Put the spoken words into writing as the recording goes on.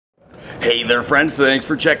Hey there friends, thanks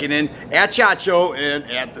for checking in at SHOT Show and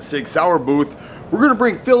at the Sig Sauer booth. We're going to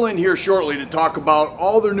bring Phil in here shortly to talk about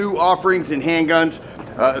all their new offerings in handguns,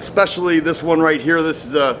 especially this one right here. This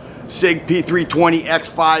is a Sig P320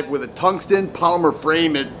 X5 with a tungsten polymer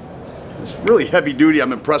frame. It's really heavy duty.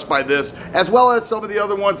 I'm impressed by this, as well as some of the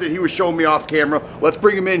other ones that he was showing me off camera. Let's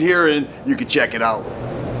bring him in here and you can check it out.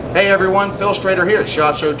 Hey everyone, Phil Strader here at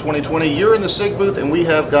SHOT Show 2020. You're in the SIG booth and we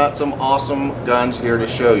have got some awesome guns here to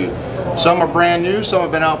show you. Some are brand new, some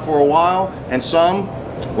have been out for a while, and some,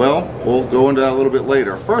 well, we'll go into that a little bit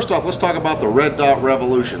later. First off, let's talk about the Red Dot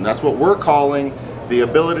Revolution. That's what we're calling the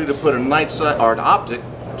ability to put a night sight or an optic,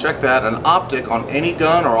 check that, an optic on any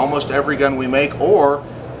gun or almost every gun we make, or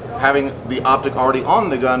having the optic already on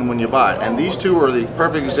the gun when you buy it. And these two are the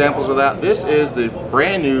perfect examples of that. This is the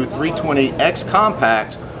brand new 320 X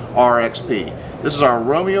Compact RXP. This is our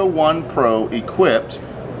Romeo 1 Pro equipped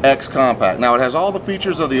X Compact. Now it has all the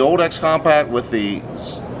features of the old X Compact with the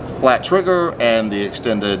flat trigger and the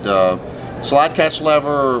extended slide catch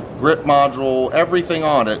lever, grip module, everything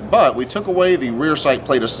on it, but we took away the rear sight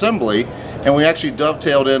plate assembly and we actually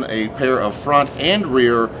dovetailed in a pair of front and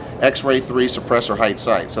rear X-Ray 3 suppressor height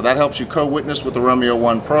sights. So that helps you co-witness with the Romeo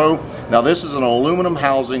 1 Pro. Now this is an aluminum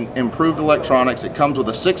housing, improved electronics. It comes with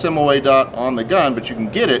a 6 MOA dot on the gun, but you can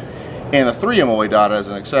get it in a 3 MOA dot as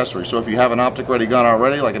an accessory. So if you have an optic ready gun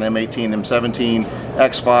already, like an M18, M17,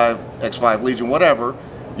 X5, X5 Legion, whatever,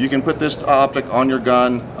 you can put this optic on your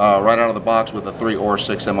gun right out of the box with a 3 or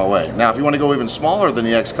 6 MOA. Now if you want to go even smaller than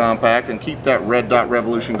the X Compact and keep that Red Dot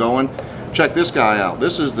Revolution going, check this guy out.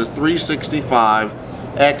 This is the 365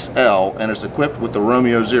 XL and it's equipped with the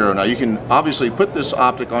Romeo Zero. Now you can obviously put this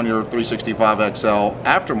optic on your 365 XL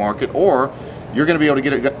aftermarket, or you're going to be able to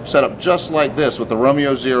get it set up just like this with the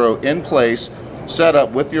Romeo Zero in place, set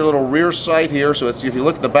up with your little rear sight here. So it's, if you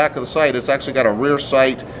look at the back of the sight, it's actually got a rear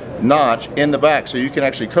sight notch in the back, so you can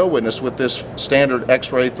actually co-witness with this standard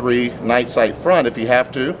X-Ray 3 night sight front if you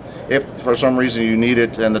have to, if for some reason you need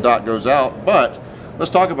it and the dot goes out. But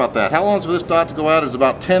let's talk about that. How long is for this dot to go out? Is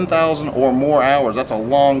about 10,000 or more hours. That's a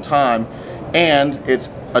long time, and it's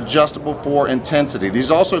adjustable for intensity.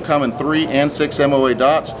 These also come in 3 and 6 MOA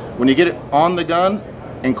dots. When you get it on the gun,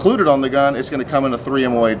 included on the gun, it's going to come in a 3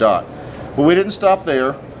 MOA dot. But we didn't stop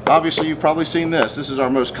there. Obviously, you've probably seen this. This is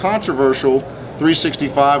our most controversial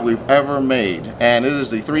 365 we've ever made, and it is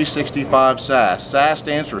the 365 SAS. SAS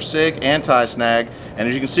stands for SIG Anti-Snag, and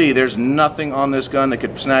as you can see, there's nothing on this gun that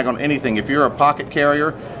could snag on anything. If you're a pocket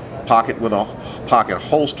carrier, pocket with a pocket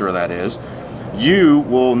holster that is, you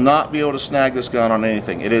will not be able to snag this gun on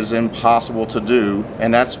anything. It is impossible to do,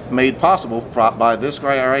 and that's made possible by this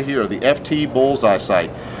guy right here, the FT Bullseye sight.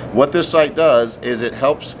 What this sight does is it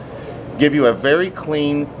helps give you a very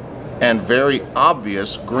clean and very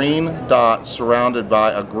obvious green dot surrounded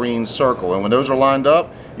by a green circle, and when those are lined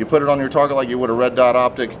up, you put it on your target like you would a red dot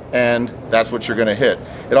optic, and that's what you're going to hit.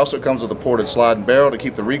 It also comes with a ported sliding barrel to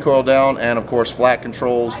keep the recoil down, and of course flat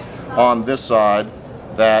controls on this side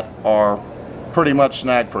that are pretty much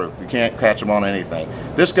snag proof. You can't catch them on anything.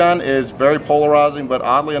 This gun is very polarizing, but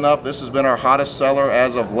oddly enough this has been our hottest seller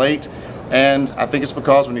as of late, and I think it's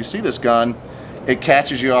because when you see this gun, it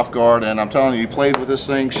catches you off guard, and I'm telling you, you played with this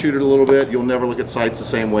thing, shoot it a little bit, you'll never look at sights the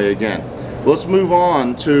same way again. Let's move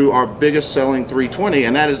on to our biggest selling 320,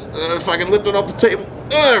 and that is, if I can lift it off the table,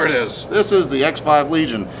 there it is. This is the X5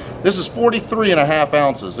 Legion. This is 43.5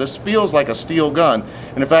 ounces. This feels like a steel gun,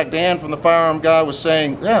 and in fact, Dan from the Firearm Guy was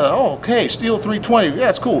saying, yeah, oh, okay, steel 320, yeah,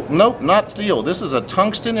 it's cool. Nope, not steel. This is a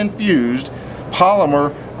tungsten infused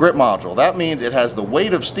polymer grip module. That means it has the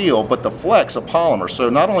weight of steel but the flex of polymer. So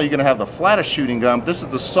not only are you going to have the flattest shooting gun, but this is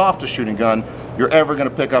the softest shooting gun you're ever going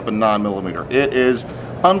to pick up in 9mm. It is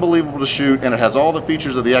unbelievable to shoot, and it has all the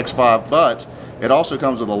features of the X5, but it also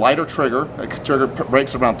comes with a lighter trigger. The trigger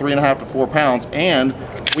breaks around 3.5 to 4 pounds, and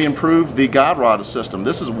we improved the guide rod system.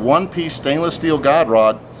 This is one-piece stainless steel guide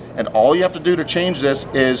rod, and all you have to do to change this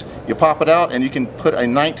is you pop it out and you can put a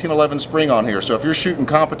 1911 spring on here. So if you're shooting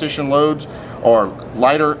competition loads or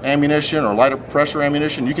lighter ammunition or lighter pressure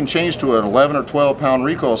ammunition, you can change to an 11 or 12 pound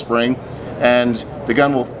recoil spring, and the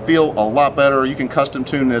gun will feel a lot better. You can custom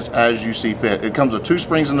tune this as you see fit. It comes with 2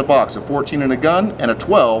 springs in the box, a 14 in the gun and a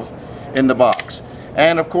 12 in the box.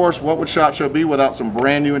 And of course, what would SHOT Show be without some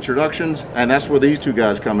brand new introductions? And that's where these two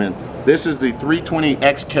guys come in. This is the 320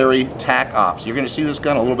 X-Carry TAC Ops. You're going to see this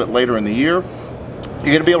gun a little bit later in the year. You're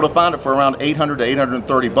going to be able to find it for around 800 to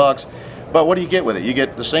 830 bucks. But what do you get with it? You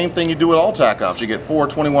get the same thing you do with all TAC Ops. You get 4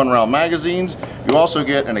 21 round magazines. You also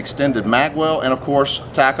get an extended mag well, and of course,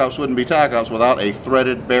 TAC Ops wouldn't be TAC Ops without a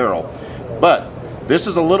threaded barrel. But This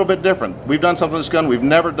is a little bit different. We've done something with this gun we've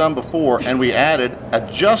never done before, and we added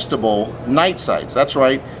adjustable night sights. That's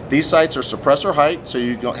right, these sights are suppressor height, so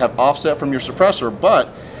you don't have offset from your suppressor, but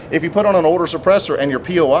if you put on an older suppressor and your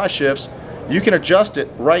POI shifts, you can adjust it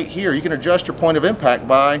right here. You can adjust your point of impact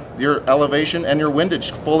by your elevation and your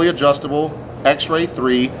windage. Fully adjustable X-Ray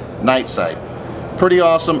 3 night sight. Pretty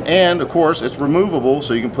awesome, and of course it's removable,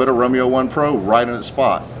 so you can put a Romeo 1 Pro right in its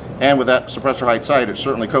spot. And with that suppressor height sight, it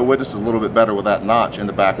certainly co-witnesses a little bit better with that notch in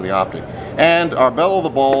the back of the optic. And our belle of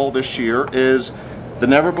the ball this year is the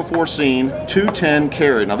never before seen 210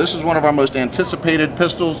 carry. Now this is one of our most anticipated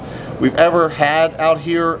pistols we've ever had out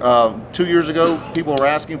here. 2 years ago, people were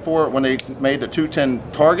asking for it when they made the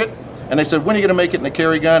 210 Target, and they said, when are you gonna make it in a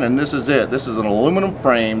carry gun? And this is it. This is an aluminum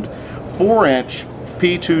framed 4-inch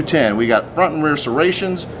P210. We got front and rear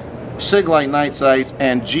serrations, SIG-Light night sights,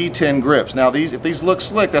 and G10 grips. Now if these look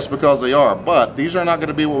slick, that's because they are, but these are not going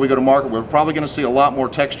to be what we go to market. We're probably going to see a lot more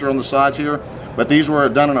texture on the sides here, but these were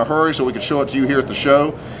done in a hurry so we could show it to you here at the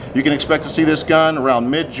show. You can expect to see this gun around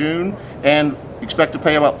mid-June, and expect to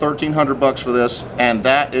pay about $1,300 for this, and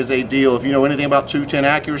that is a deal. If you know anything about 210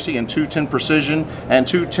 accuracy and 210 precision and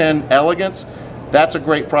 210 elegance, that's a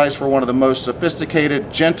great price for one of the most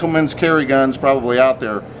sophisticated gentleman's carry guns probably out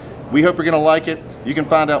there. We hope you're going to like it. You can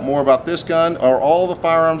find out more about this gun or all the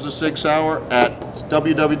firearms of Sig Sauer at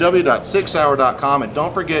www.sigsauer.com, and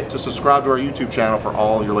don't forget to subscribe to our YouTube channel for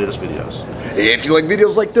all your latest videos. If you like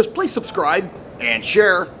videos like this, please subscribe and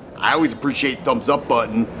share. I always appreciate the thumbs up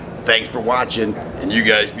button. Thanks for watching, and you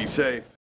guys be safe.